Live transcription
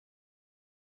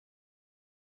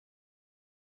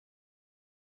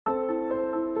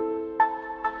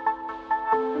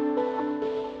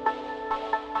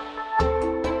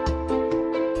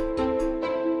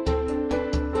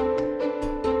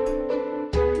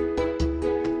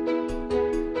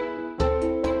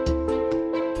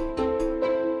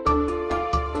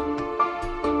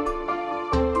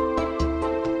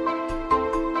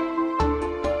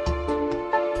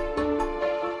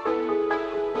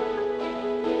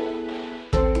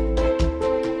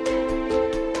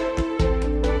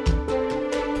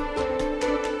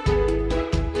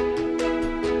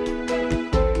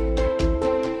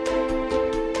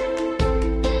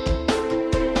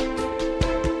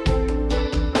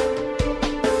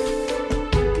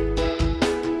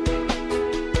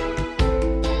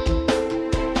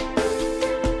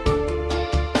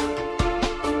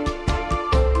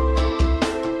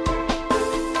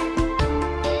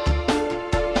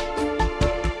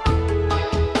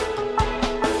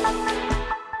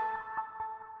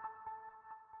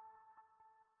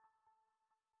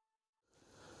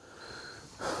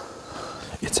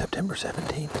It's September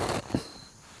 17th.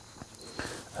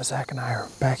 Zach and I are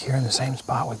back here in the same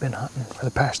spot we've been hunting for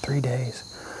the past 3 days.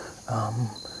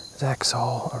 Zach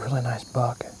saw a really nice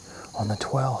buck on the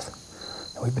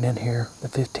 12th. And we've been in here the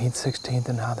 15th, 16th,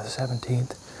 and now the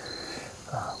 17th.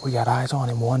 We got eyes on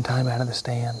him one time out of the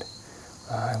stand,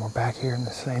 and we're back here in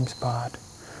the same spot,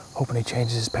 hoping he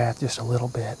changes his path just a little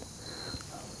bit.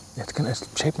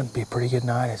 It's shaping to be a pretty good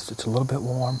night. It's a little bit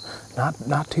warm,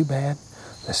 not too bad.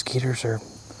 The skeeters are,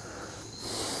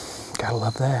 gotta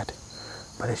love that.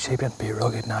 But it's shaping up to be a real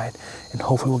good night, and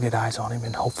hopefully we'll get eyes on him,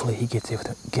 and hopefully he gets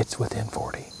within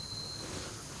 40.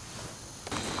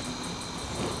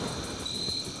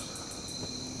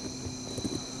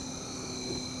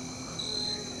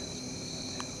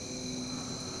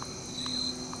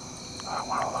 I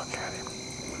want to look at him.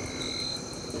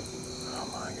 Oh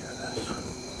my goodness.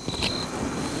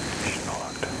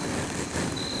 Snarked.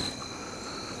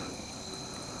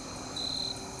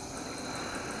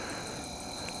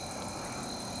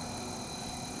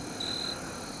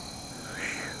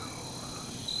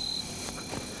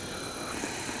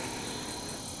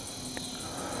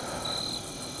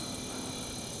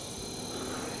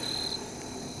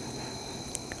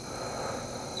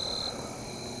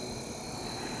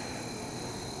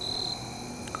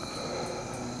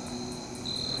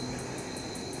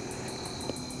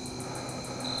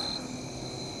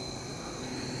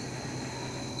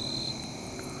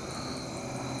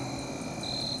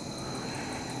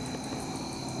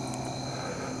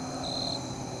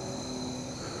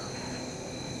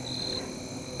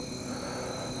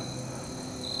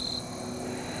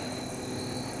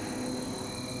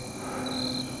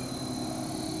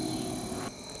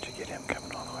 Get him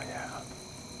coming all the way out.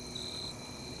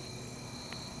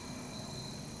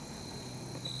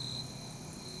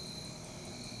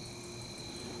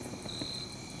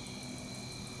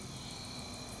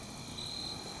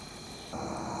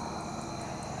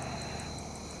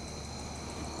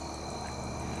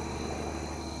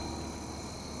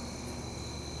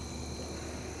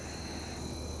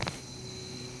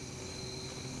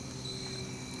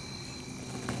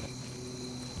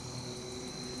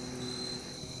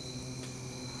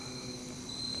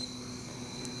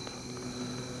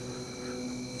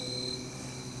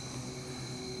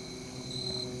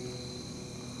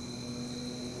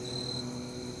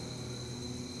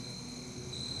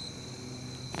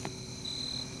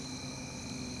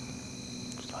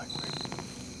 Like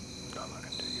we're not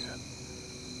looking too good.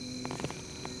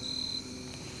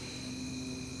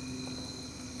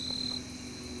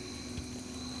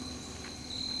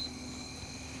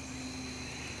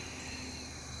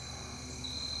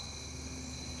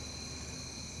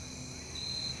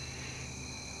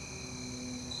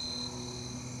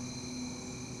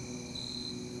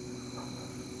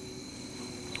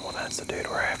 Well, that's the dude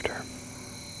we're after.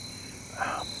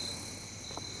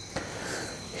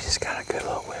 He just got a good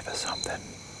little whiff of something.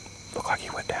 Looked like he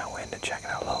went downwind to check it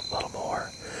out a little more.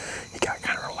 He got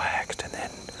kind of relaxed, and then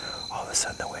all of a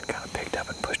sudden the wind kind of picked up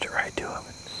and pushed it right to him.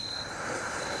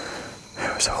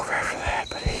 And it was over after that,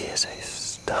 but he is a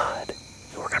stud.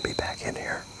 We're going to be back in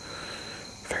here,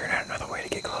 figuring out another way to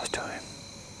get close to him.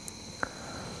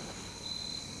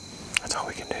 That's all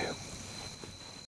we can do.